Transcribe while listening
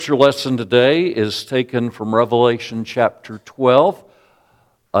Scripture lesson today is taken from Revelation chapter 12,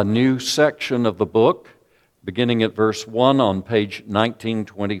 a new section of the book, beginning at verse 1 on page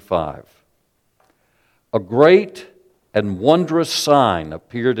 1925. A great and wondrous sign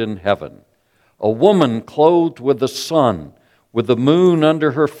appeared in heaven, a woman clothed with the sun, with the moon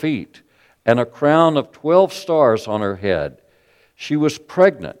under her feet, and a crown of 12 stars on her head. She was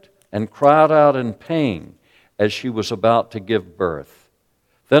pregnant and cried out in pain as she was about to give birth.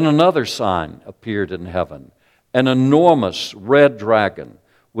 Then another sign appeared in heaven, an enormous red dragon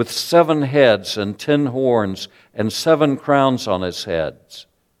with 7 heads and 10 horns and 7 crowns on his heads.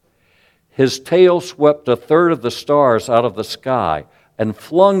 His tail swept a third of the stars out of the sky and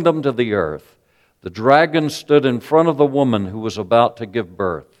flung them to the earth. The dragon stood in front of the woman who was about to give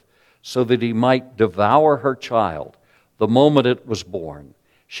birth, so that he might devour her child the moment it was born.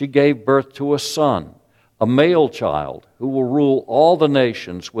 She gave birth to a son, a male child who will rule all the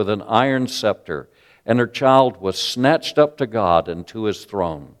nations with an iron scepter, and her child was snatched up to God and to his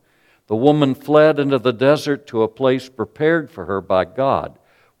throne. The woman fled into the desert to a place prepared for her by God,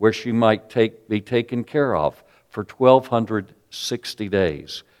 where she might be taken care of for 1,260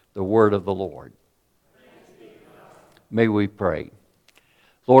 days. The word of the Lord. May we pray.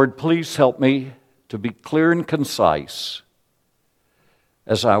 Lord, please help me to be clear and concise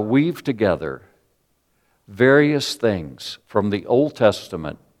as I weave together various things from the Old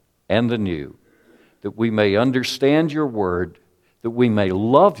Testament and the New, that we may understand your word, that we may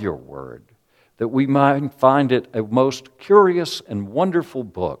love your word, that we might find it a most curious and wonderful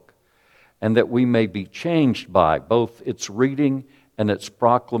book, and that we may be changed by both its reading and its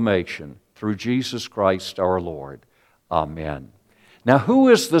proclamation through Jesus Christ our Lord. Amen. Now, who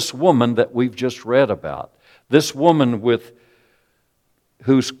is this woman that we've just read about? This woman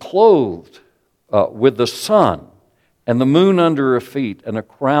who's clothed with the sun and the moon under her feet and a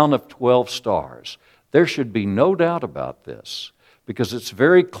crown of 12 stars. There should be no doubt about this, because it's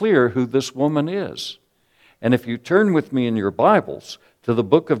very clear who this woman is. And if you turn with me in your Bibles to the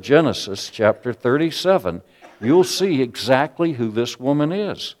book of Genesis, chapter 37, you'll see exactly who this woman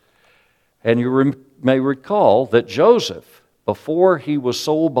is. And you may recall that Joseph, before he was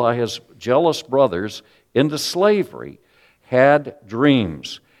sold by his jealous brothers into slavery, had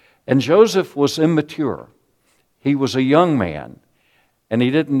dreams. And Joseph was immature. He was a young man, and he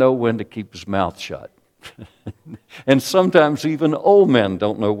didn't know when to keep his mouth shut. And sometimes even old men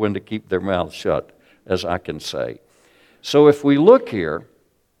don't know when to keep their mouths shut, as I can say. So if we look here,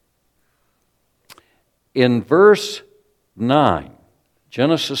 in verse 9,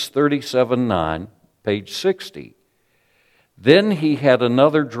 Genesis 37:9, page 60, then he had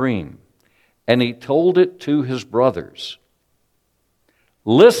another dream, and he told it to his brothers.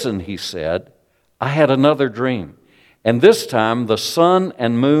 Listen, he said, I had another dream, and this time the sun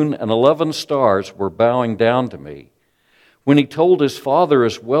and moon and 11 stars were bowing down to me. When he told his father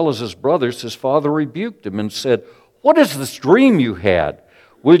as well as his brothers, his father rebuked him and said, What is this dream you had?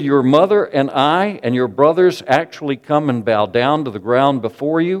 Will your mother and I and your brothers actually come and bow down to the ground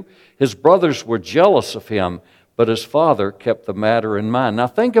before you? His brothers were jealous of him, but his father kept the matter in mind. Now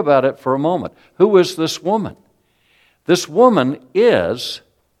think about it for a moment. Who is this woman? This woman is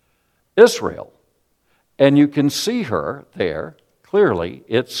Israel, and you can see her there clearly.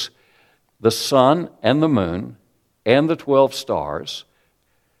 It's the sun and the moon and the 12 stars.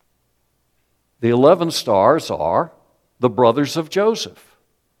 The 11 stars are the brothers of Joseph,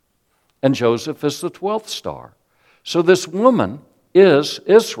 and Joseph is the 12th star. So this woman is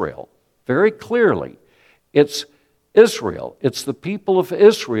Israel, very clearly. It's Israel. It's the people of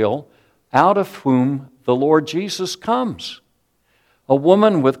Israel out of whom the Lord Jesus comes. A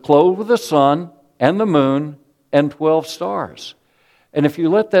woman clothed with the sun and the moon and 12 stars. And if you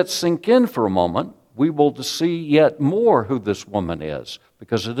let that sink in for a moment, we will see yet more who this woman is,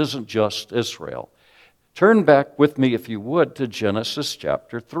 because it isn't just Israel. Turn back with me, if you would, to Genesis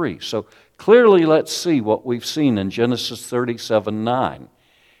chapter 3. So clearly let's see what we've seen in Genesis 37:9.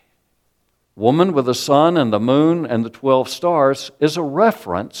 Woman with the sun and the moon and the 12 stars is a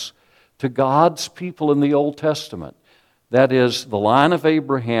reference to God's people in the Old Testament. That is, the line of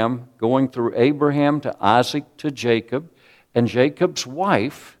Abraham going through Abraham to Isaac to Jacob, and Jacob's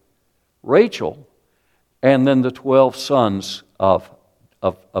wife, Rachel, and then the 12 sons of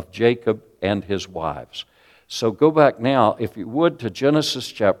Jacob and his wives. So go back now, if you would, to Genesis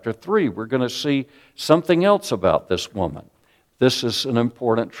chapter 3. We're going to see something else about this woman. This is an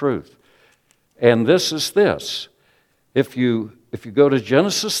important truth. And this is this. If you go to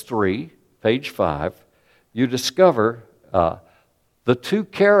Genesis 3, page 5, you discover the two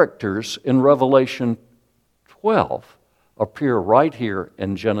characters in Revelation 12 appear right here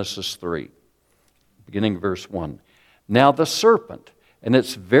in Genesis 3, beginning verse 1. Now the serpent, and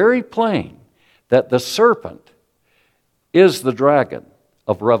it's very plain that the serpent is the dragon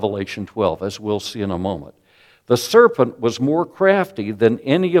of Revelation 12, as we'll see in a moment. The serpent was more crafty than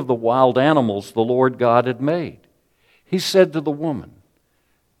any of the wild animals the Lord God had made. He said to the woman,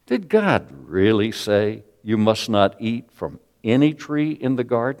 "Did God really say you must not eat from any tree in the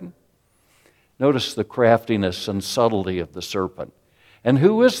garden?" Notice the craftiness and subtlety of the serpent. And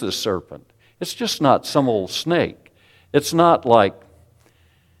who is this serpent? It's just not some old snake. It's not like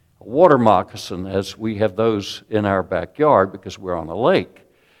a water moccasin, as we have those in our backyard because we're on a lake.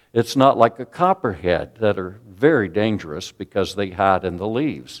 It's not like a copperhead that are very dangerous because they hide in the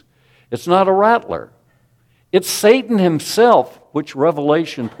leaves. It's not a rattler. It's Satan himself, which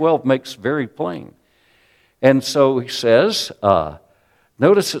Revelation 12 makes very plain. And so he says,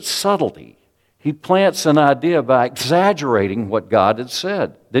 notice its subtlety. He plants an idea by exaggerating what God had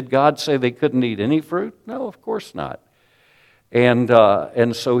said. Did God say they couldn't eat any fruit? No, of course not.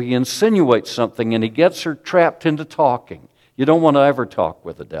 And so he insinuates something, and he gets her trapped into talking. You don't want to ever talk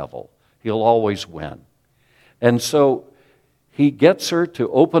with the devil. He'll always win. And so he gets her to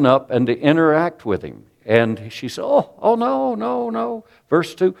open up and to interact with him. And she said, oh, no.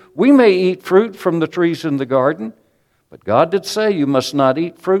 Verse 2, we may eat fruit from the trees in the garden, but God did say you must not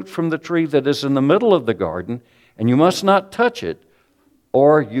eat fruit from the tree that is in the middle of the garden, and you must not touch it,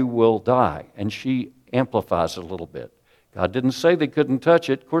 or you will die. And she amplifies it a little bit. God didn't say they couldn't touch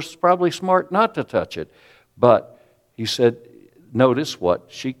it. Of course, it's probably smart not to touch it. But he said, notice what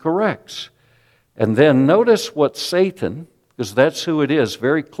she corrects. And then notice what Satan, because that's who it is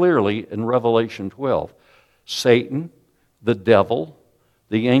very clearly in Revelation 12. Satan, the devil,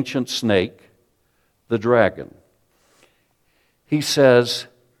 the ancient snake, the dragon. He says,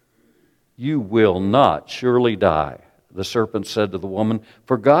 you will not surely die. The serpent said to the woman,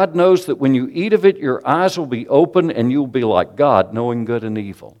 for God knows that when you eat of it, your eyes will be open and you'll be like God, knowing good and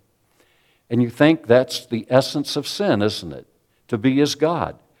evil. And you think that's the essence of sin, isn't it? To be as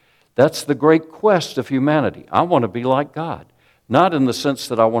God. That's the great quest of humanity. I want to be like God. Not in the sense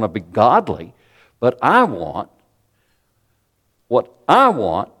that I want to be godly, but I want what I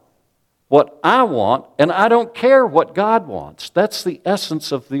want, and I don't care what God wants. That's the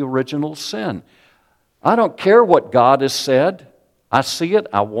essence of the original sin. I don't care what God has said. I see it,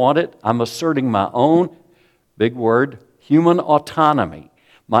 I want it, I'm asserting my own, big word, human autonomy,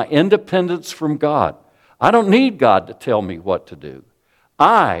 my independence from God. I don't need God to tell me what to do.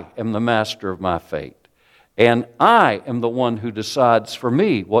 I am the master of my fate. And I am the one who decides for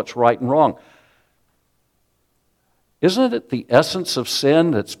me what's right and wrong. Isn't it the essence of sin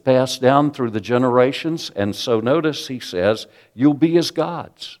that's passed down through the generations? And so notice he says, you'll be as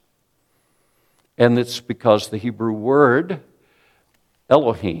gods. And it's because the Hebrew word,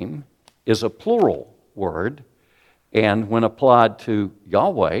 Elohim, is a plural word. And when applied to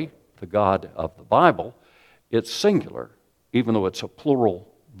Yahweh, the God of the Bible, it's singular, even though it's a plural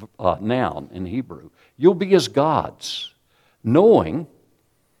noun in Hebrew. You'll be as gods, knowing.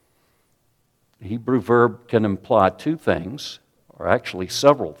 The Hebrew verb can imply two things, or actually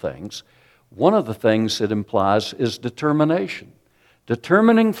several things. One of the things it implies is determination.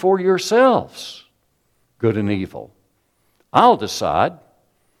 Determining for yourselves good and evil. I'll decide.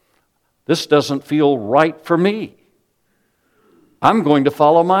 This doesn't feel right for me. I'm going to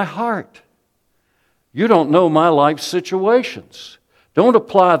follow my heart. You don't know my life situations. Don't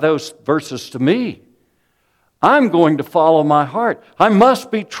apply those verses to me. I'm going to follow my heart. I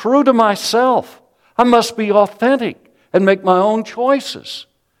must be true to myself. I must be authentic and make my own choices.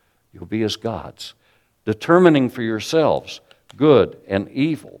 You'll be as gods, determining for yourselves good and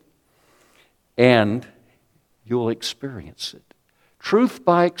evil. And you'll experience it. Truth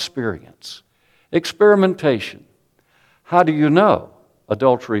by experience. Experimentation. How do you know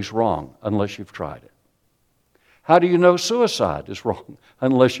adultery is wrong unless you've tried it? How do you know suicide is wrong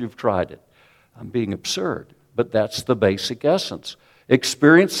unless you've tried it? I'm being absurd, but that's the basic essence.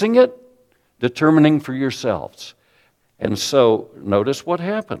 Experiencing it, determining for yourselves. And so, notice what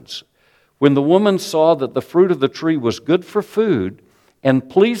happens. When the woman saw that the fruit of the tree was good for food and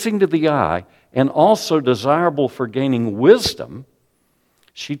pleasing to the eye and also desirable for gaining wisdom,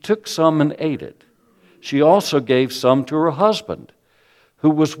 she took some and ate it. She also gave some to her husband, who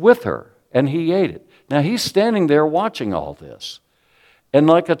was with her, and he ate it. Now, he's standing there watching all this. And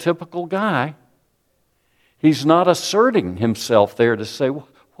like a typical guy, he's not asserting himself there to say,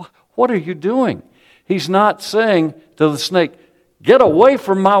 what are you doing? He's not saying to the snake, get away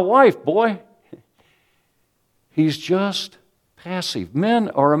from my wife, boy. He's just passive. Men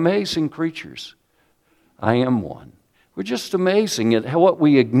are amazing creatures. I am one. We're just amazing at what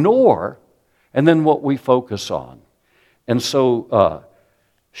we ignore and then what we focus on. And so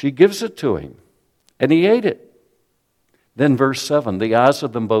she gives it to him, and he ate it. Then verse 7, the eyes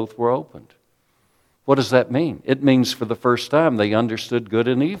of them both were opened. What does that mean? It means for the first time they understood good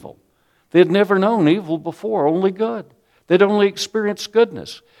and evil. They had never known evil before, only good. They'd only experienced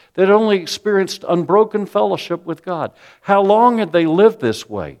goodness. They'd only experienced unbroken fellowship with God. How long had they lived this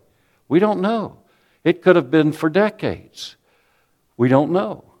way? We don't know. It could have been for decades. We don't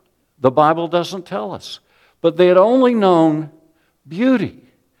know. The Bible doesn't tell us. But they had only known beauty,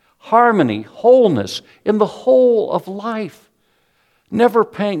 harmony, wholeness in the whole of life. Never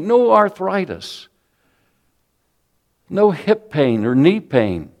pain, no arthritis, no hip pain or knee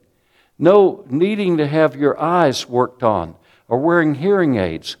pain, no needing to have your eyes worked on or wearing hearing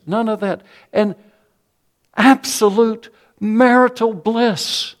aids, none of that. And absolute marital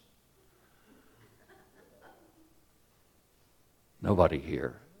bliss. Nobody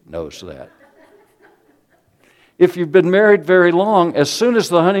here knows that. If you've been married very long, as soon as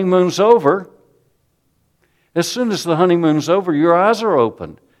the honeymoon's over, your eyes are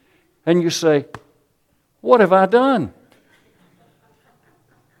opened. And you say, what have I done?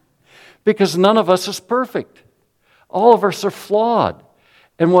 Because none of us is perfect. All of us are flawed.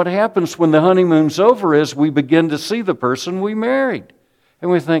 And what happens when the honeymoon's over is we begin to see the person we married. And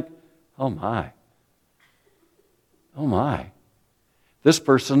we think, oh my, this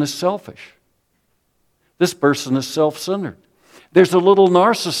person is selfish. This person is self-centered. There's a little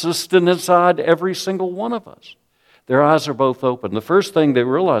narcissist inside every single one of us. Their eyes are both open. The first thing they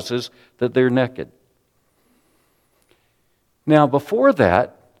realize is that they're naked. Now, before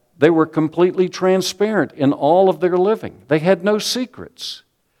that, they were completely transparent in all of their living. They had no secrets.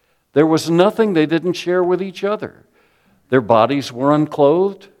 There was nothing they didn't share with each other. Their bodies were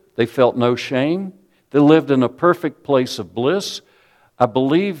unclothed. They felt no shame. They lived in a perfect place of bliss. I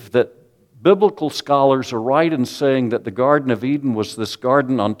believe that biblical scholars are right in saying that the Garden of Eden was this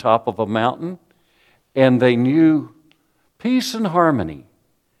garden on top of a mountain, and they knew peace and harmony.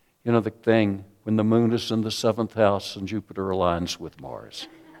 You know the thing when the moon is in the 7th house and Jupiter aligns with Mars.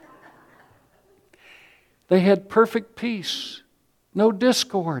 They had perfect peace, no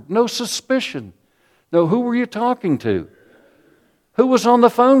discord, no suspicion. No, who were you talking to? Who was on the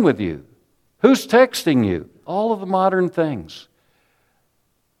phone with you? Who's texting you? All of the modern things.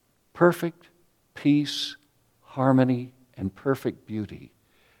 Perfect peace, harmony, and perfect beauty.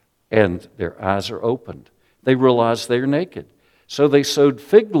 And their eyes are opened. They realize they're naked. So they sewed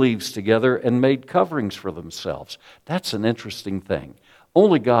fig leaves together and made coverings for themselves. That's an interesting thing.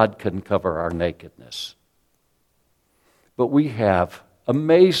 Only God can cover our nakedness. But we have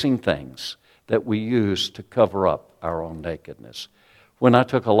amazing things that we use to cover up our own nakedness. When I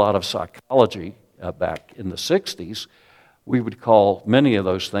took a lot of psychology back in the 60s, we would call many of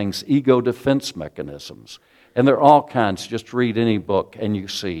those things ego defense mechanisms. And there are all kinds. Just read any book and you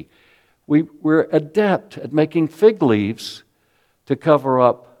see. We're adept at making fig leaves to cover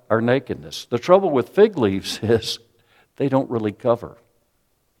up our nakedness. The trouble with fig leaves is they don't really cover.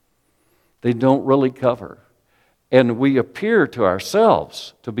 They don't really cover. And we appear to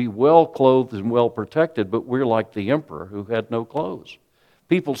ourselves to be well clothed and well protected, but we're like the emperor who had no clothes.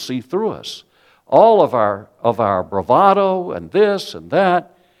 People see through us. All of our bravado and this and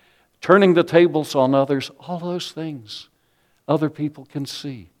that, turning the tables on others, all those things other people can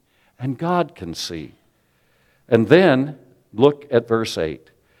see and God can see. And then, look at verse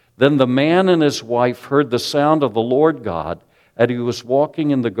 8. Then the man and his wife heard the sound of the Lord God as he was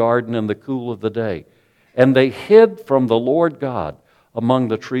walking in the garden in the cool of the day. And they hid from the Lord God among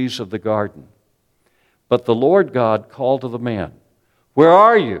the trees of the garden. But the Lord God called to the man, "Where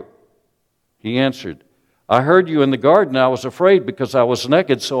are you?" He answered, "I heard you in the garden. I was afraid because I was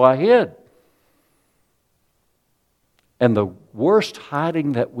naked, so I hid." And the worst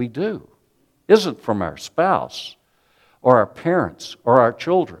hiding that we do isn't from our spouse or our parents or our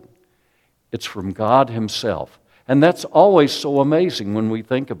children. It's from God Himself. And that's always so amazing when we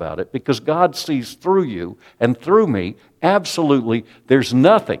think about it, because God sees through you and through me. Absolutely, there's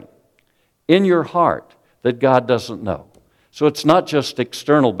nothing in your heart that God doesn't know. So it's not just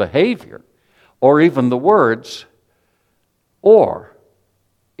external behavior or even the words or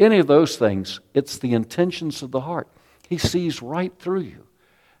any of those things. It's the intentions of the heart. He sees right through you.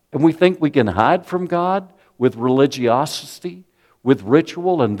 And we think we can hide from God with religiosity, with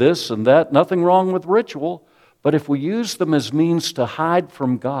ritual and this and that. Nothing wrong with ritual. But if we use them as means to hide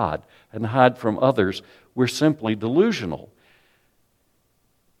from God and hide from others, we're simply delusional.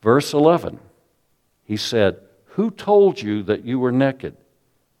 Verse 11, he said, "Who told you that you were naked?"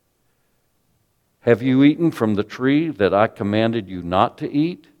 Have you eaten from the tree that I commanded you not to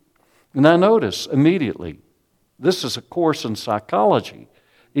eat? And I notice immediately, this is a course in psychology.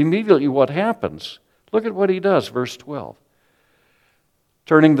 Immediately what happens? Look at what he does, verse 12.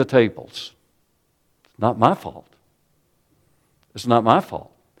 Turning the tables. It's not my fault. It's not my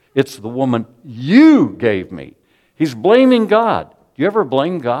fault. It's the woman you gave me. He's blaming God. Do you ever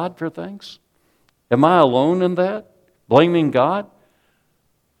blame God for things? Am I alone in that? Blaming God?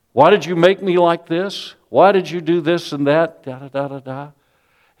 Why did you make me like this? Why did you do this and that? Da, da, da, da, da.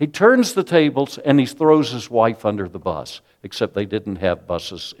 He turns the tables and he throws his wife under the bus, except they didn't have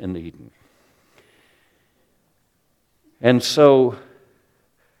buses in Eden. And so,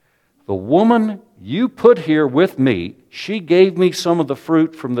 the woman you put here with me, she gave me some of the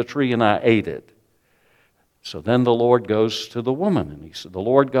fruit from the tree and I ate it. So then the Lord goes to the woman and he said, the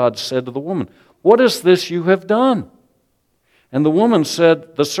Lord God said to the woman, what is this you have done? And the woman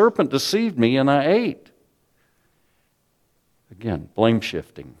said, the serpent deceived me and I ate. Again, blame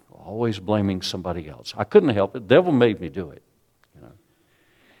shifting, always blaming somebody else. I couldn't help it. The devil made me do it.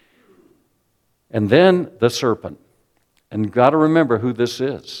 And then the serpent. And you've got to remember who this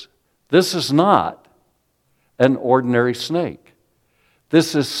is. This is not an ordinary snake.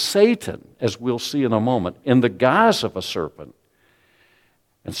 This is Satan, as we'll see in a moment, in the guise of a serpent.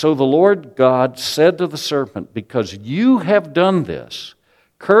 And so the Lord God said to the serpent, because you have done this,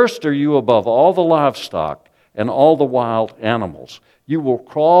 cursed are you above all the livestock and all the wild animals. You will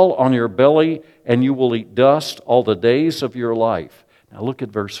crawl on your belly and you will eat dust all the days of your life. Now look at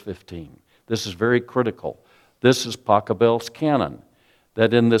verse 15. This is very critical. This is Pachelbel's canon,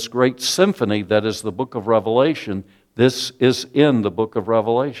 that in this great symphony that is the book of Revelation, this is in the book of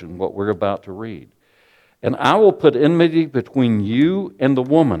Revelation, what we're about to read. And I will put enmity between you and the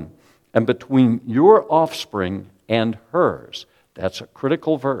woman, and between your offspring and hers. That's a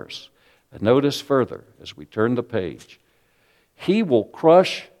critical verse. And notice further, as we turn the page, he will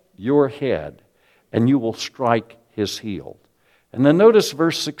crush your head, and you will strike his heel. And then notice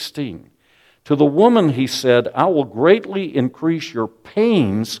verse 16. To the woman he said, I will greatly increase your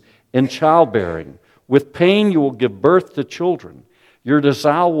pains in childbearing. With pain you will give birth to children. Your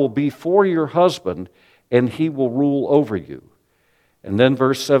desire will be for your husband, and he will rule over you. And then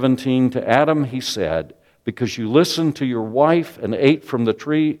verse 17, to Adam he said, because you listened to your wife and ate from the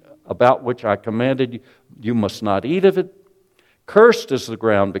tree about which I commanded you, you must not eat of it. Cursed is the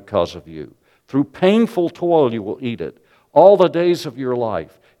ground because of you. Through painful toil you will eat it all the days of your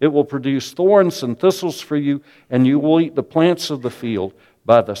life. It will produce thorns and thistles for you, and you will eat the plants of the field.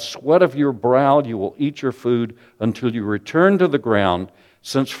 By the sweat of your brow you will eat your food until you return to the ground,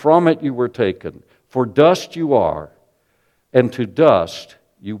 since from it you were taken. For dust you are, and to dust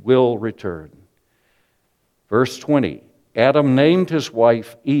you will return. Verse 20, Adam named his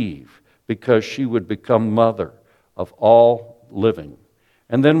wife Eve because she would become mother of all living.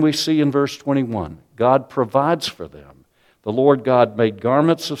 And then we see in verse 21, God provides for them. The Lord God made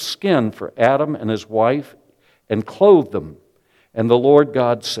garments of skin for Adam and his wife and clothed them. And the Lord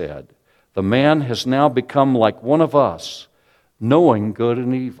God said, the man has now become like one of us, knowing good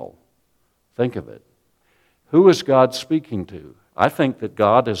and evil. Think of it. Who is God speaking to? I think that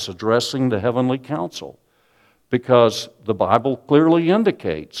God is addressing the heavenly council, because the Bible clearly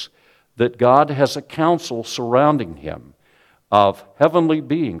indicates that God has a council surrounding him of heavenly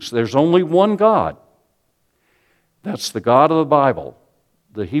beings. There's only one God. That's the God of the Bible.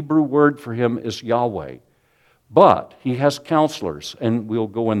 The Hebrew word for him is Yahweh. But he has counselors, and we'll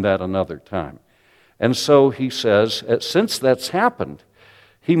go in that another time. And so he says, since that's happened,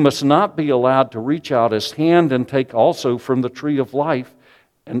 he must not be allowed to reach out his hand and take also from the tree of life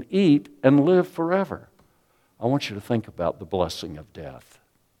and eat and live forever. I want you to think about the blessing of death.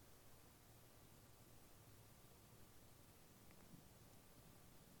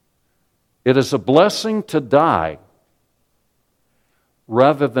 It is a blessing to die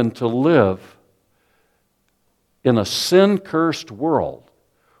rather than to live in a sin-cursed world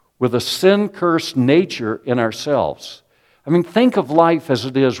with a sin-cursed nature in ourselves. I mean, think of life as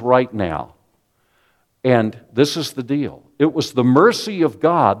it is right now. And this is the deal. It was the mercy of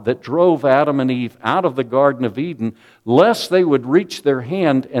God that drove Adam and Eve out of the Garden of Eden, lest they would reach their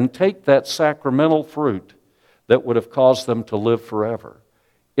hand and take that sacramental fruit that would have caused them to live forever.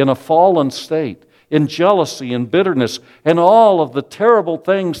 In a fallen state, in jealousy and bitterness, and all of the terrible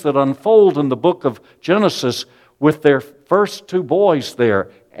things that unfold in the book of Genesis with their first two boys there,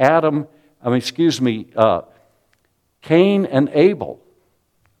 Cain and Abel,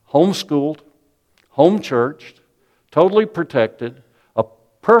 homeschooled, home churched, totally protected, a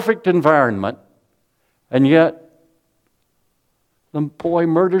perfect environment, and yet the boy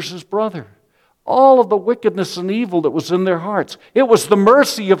murders his brother. all of the wickedness and evil that was in their hearts. It was the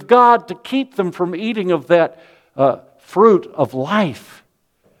mercy of God to keep them from eating of that fruit of life.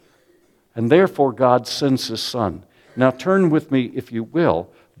 And therefore God sends His Son. Now turn with me, if you will,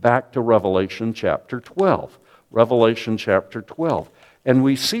 back to Revelation chapter 12. Revelation chapter 12. And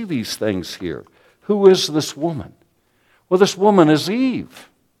we see these things here. Who is this woman? Well, this woman is Eve.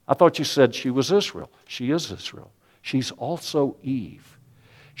 I thought you said she was Israel. She is Israel. She's also Eve.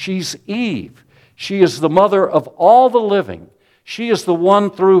 She's Eve. She is the mother of all the living. She is the one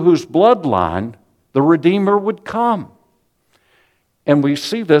through whose bloodline the Redeemer would come. And we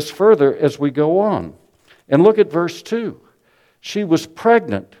see this further as we go on. And look at verse 2. She was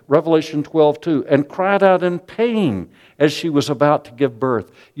pregnant, Revelation 12:2, and cried out in pain as she was about to give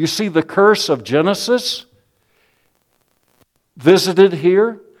birth. You see the curse of Genesis visited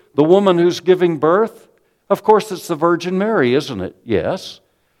here? The woman who's giving birth? Of course, it's the Virgin Mary, isn't it? Yes.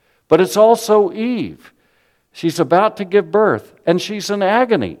 But it's also Eve. She's about to give birth, and she's in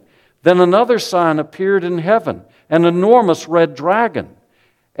agony. Then another sign appeared in heaven, an enormous red dragon.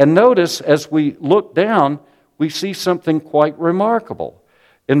 And notice, as we look down, we see something quite remarkable.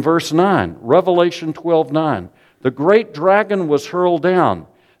 In verse 9, Revelation 12:9, the great dragon was hurled down,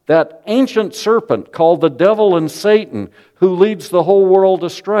 that ancient serpent called the devil and Satan, who leads the whole world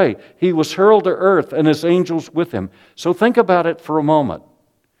astray. He was hurled to earth, and his angels with him. So think about it for a moment.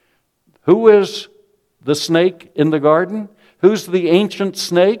 Who is the snake in the garden? Who's the ancient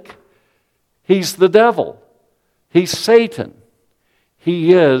snake? He's the devil. He's Satan.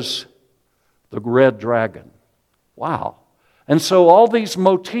 He is the red dragon. Wow. And so all these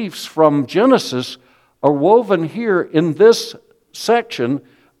motifs from Genesis are woven here in this section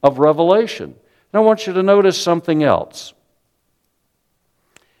of Revelation. And I want you to notice something else.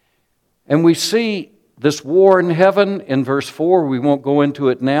 And we see this war in heaven in verse 4. We won't go into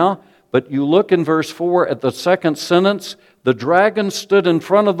it now. But you look in verse 4 at the second sentence. The dragon stood in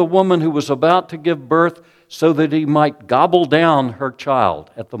front of the woman who was about to give birth so that he might gobble down her child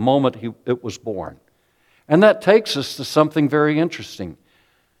at the moment it was born. And that takes us to something very interesting.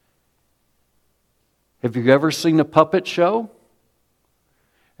 Have you ever seen a puppet show?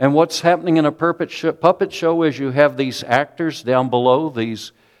 And what's happening in a puppet show is you have these actors down below,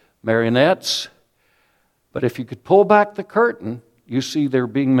 these marionettes. But if you could pull back the curtain, you see they're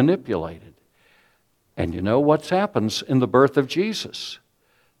being manipulated. And you know what happens in the birth of Jesus?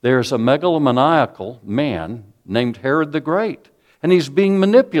 There's a megalomaniacal man named Herod the Great. And he's being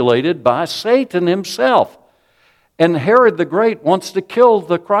manipulated by Satan himself. And Herod the Great wants to kill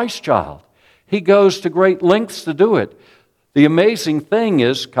the Christ child. He goes to great lengths to do it. The amazing thing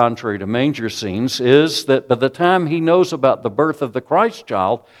is, contrary to manger scenes, is that by the time he knows about the birth of the Christ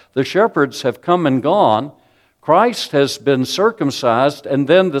child, the shepherds have come and gone. Christ has been circumcised, and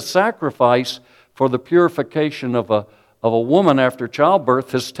then the sacrifice for the purification of a woman after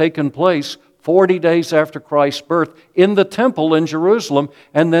childbirth has taken place 40 days after Christ's birth in the temple in Jerusalem,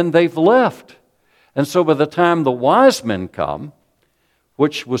 and then they've left. And so by the time the wise men come,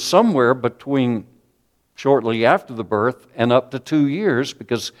 which was somewhere between shortly after the birth and up to 2 years,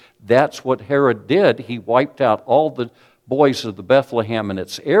 because that's what Herod did. He wiped out all the boys of the Bethlehem and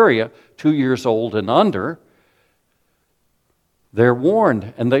its area, 2 years old and under. They're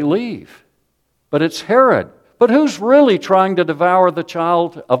warned and they leave. But it's Herod. But who's really trying to devour the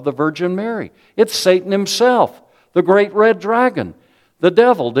child of the Virgin Mary? It's Satan himself, the great red dragon, the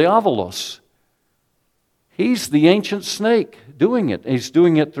devil, Diabolos. He's the ancient snake doing it. He's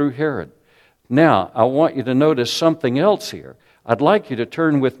doing it through Herod. Now, I want you to notice something else here. I'd like you to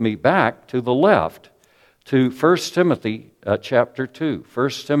turn with me back to the left to 1 Timothy chapter 2. 1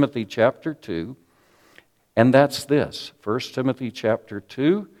 Timothy chapter 2. And that's this, 1 Timothy chapter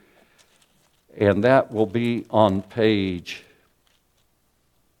 2, and that will be on page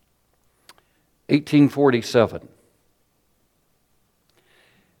 1847.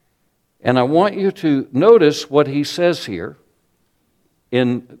 And I want you to notice what he says here,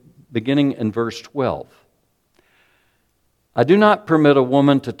 beginning in verse 12. I do not permit a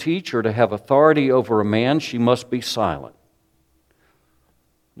woman to teach or to have authority over a man. She must be silent.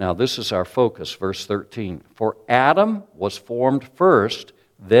 Now, this is our focus, verse 13. For Adam was formed first,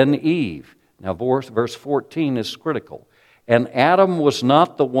 then Eve. Now, verse 14 is critical. And Adam was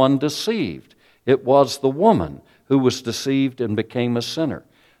not the one deceived. It was the woman who was deceived and became a sinner.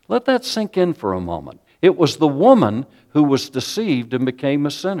 Let that sink in for a moment. It was the woman who was deceived and became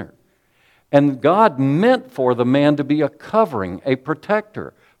a sinner. And God meant for the man to be a covering, a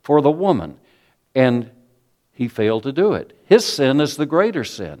protector for the woman. And he failed to do it. His sin is the greater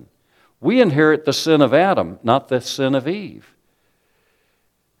sin. We inherit the sin of Adam, not the sin of Eve.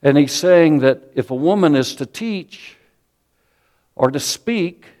 And he's saying that if a woman is to teach or to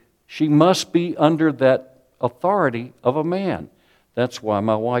speak, she must be under that authority of a man. That's why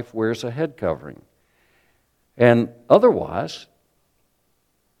my wife wears a head covering. And otherwise,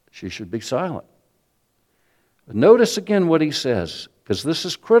 she should be silent. But notice again what he says, because this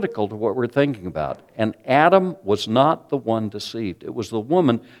is critical to what we're thinking about. And Adam was not the one deceived. It was the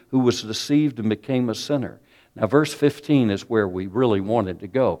woman who was deceived and became a sinner. Now, verse 15 is where we really wanted to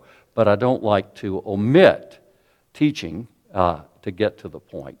go, but I don't like to omit teaching to get to the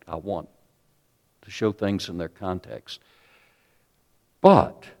point. I want to show things in their context.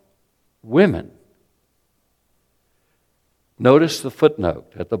 But women, notice the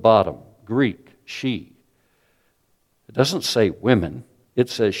footnote at the bottom, Greek, she. It doesn't say women, it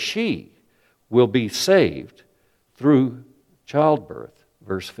says she will be saved through childbirth,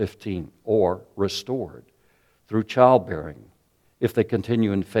 verse 15, or restored through childbearing if they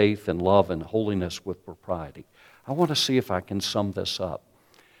continue in faith and love and holiness with propriety. I want to see if I can sum this up.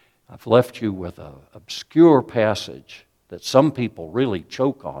 I've left you with an obscure passage that some people really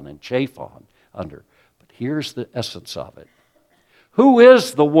choke on and chafe on under, but here's the essence of it. Who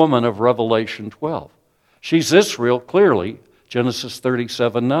is the woman of Revelation 12? She's Israel, clearly, Genesis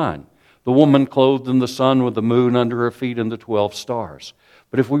 37:9. The woman clothed in the sun with the moon under her feet and the 12 stars.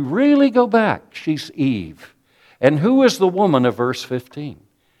 But if we really go back, she's Eve. And who is the woman of verse 15?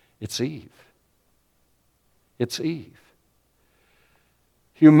 It's Eve. It's Eve.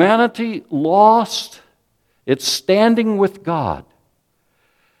 Humanity lost its standing with God.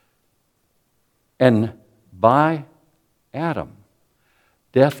 And by Adam,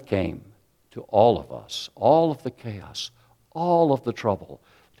 death came to all of us, all of the chaos, all of the trouble.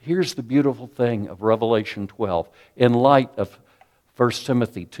 Here's the beautiful thing of Revelation 12 in light of 1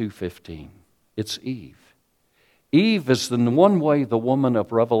 Timothy 2:15. It's Eve. Eve is in one way the woman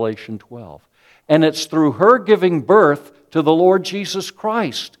of Revelation 12. And it's through her giving birth to the Lord Jesus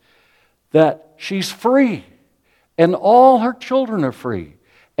Christ that she's free. And all her children are free.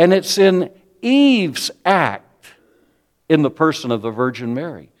 And it's in Eve's act, in the person of the Virgin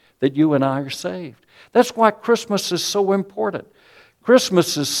Mary, that you and I are saved. That's why Christmas is so important.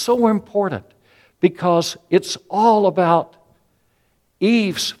 Christmas is so important because it's all about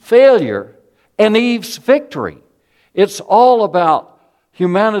Eve's failure and Eve's victory. It's all about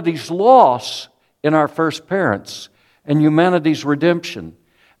humanity's loss in our first parents and humanity's redemption.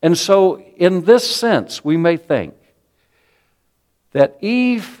 And so, in this sense, we may think that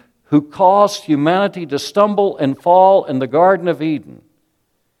Eve, who caused humanity to stumble and fall in the Garden of Eden,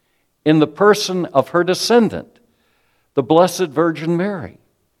 in the person of her descendant, the Blessed Virgin Mary,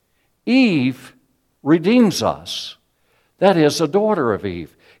 Eve redeems us. That is a daughter of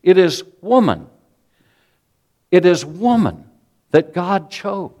Eve. It is woman. It is woman that God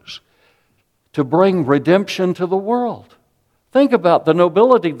chose to bring redemption to the world. Think about the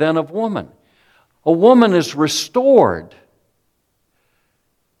nobility then of woman. A woman is restored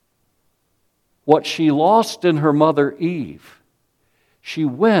what she lost in her mother Eve. She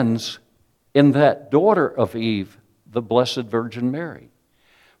wins in that daughter of Eve, the Blessed Virgin Mary.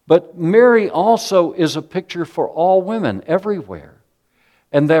 But Mary also is a picture for all women everywhere.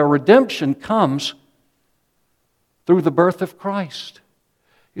 And their redemption comes through the birth of Christ.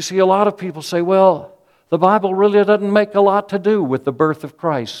 You see, a lot of people say, well, the Bible really doesn't make a lot to do with the birth of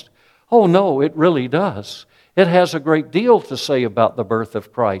Christ. Oh, no, it really does. It has a great deal to say about the birth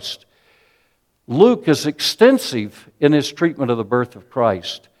of Christ. Luke is extensive in his treatment of the birth of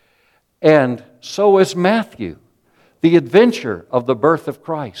Christ. And so is Matthew. The adventure of the birth of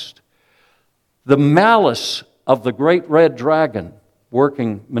Christ. The malice of the great red dragon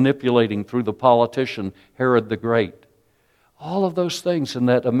manipulating through the politician Herod the Great. All of those things in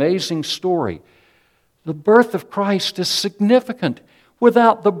that amazing story. The birth of Christ is significant.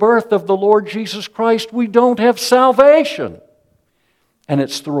 Without the birth of the Lord Jesus Christ, we don't have salvation. And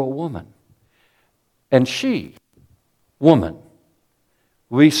it's through a woman. And she, woman,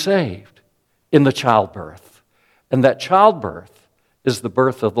 we saved in the childbirth. And that childbirth is the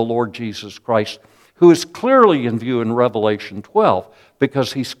birth of the Lord Jesus Christ, who is clearly in view in Revelation 12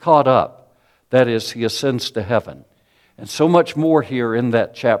 because he's caught up. That is, he ascends to heaven. And so much more here in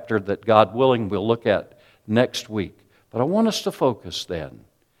that chapter that, God willing, we'll look at next week. But I want us to focus then,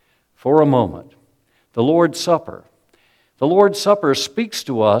 for a moment, the Lord's Supper. The Lord's Supper speaks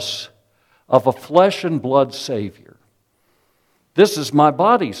to us of a flesh and blood Savior. This is my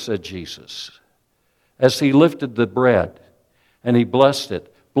body, said Jesus, as he lifted the bread and he blessed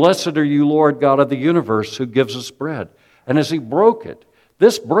it. Blessed are you, Lord God of the universe, who gives us bread. And as he broke it,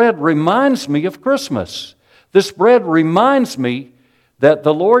 this bread reminds me of Christmas. This bread reminds me that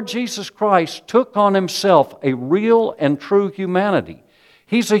the Lord Jesus Christ took on himself a real and true humanity.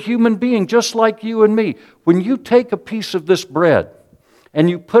 He's a human being just like you and me. When you take a piece of this bread and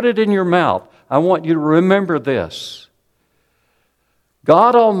you put it in your mouth, I want you to remember this.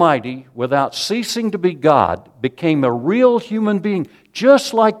 God Almighty, without ceasing to be God, became a real human being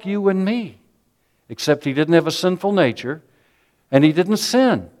just like you and me. Except he didn't have a sinful nature and he didn't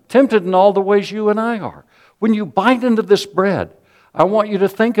sin, tempted in all the ways you and I are. When you bite into this bread, I want you to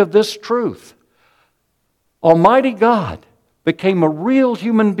think of this truth. Almighty God became a real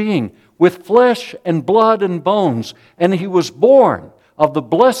human being with flesh and blood and bones, and he was born of the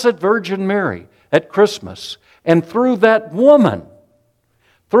Blessed Virgin Mary at Christmas. And through that woman,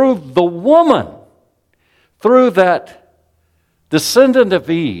 through that descendant of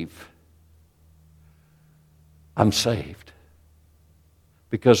Eve, I'm saved.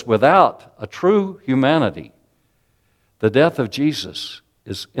 Because without a true humanity, the death of Jesus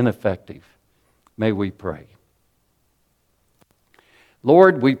is ineffective. May we pray.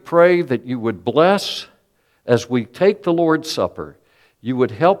 Lord, we pray that you would bless as we take the Lord's Supper. You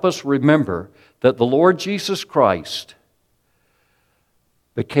would help us remember that the Lord Jesus Christ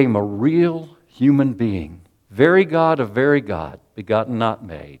became a real human being, very God of very God, begotten, not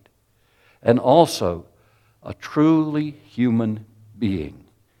made, and also a truly human being.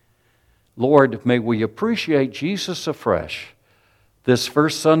 Lord, may we appreciate Jesus afresh this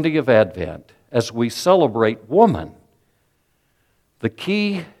first Sunday of Advent as we celebrate woman, the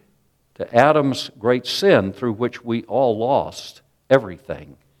key to Adam's great sin through which we all lost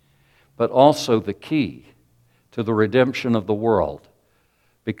everything, but also the key to the redemption of the world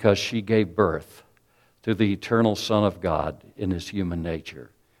because she gave birth to the eternal Son of God in his human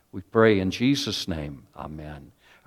nature. We pray in Jesus' name, amen.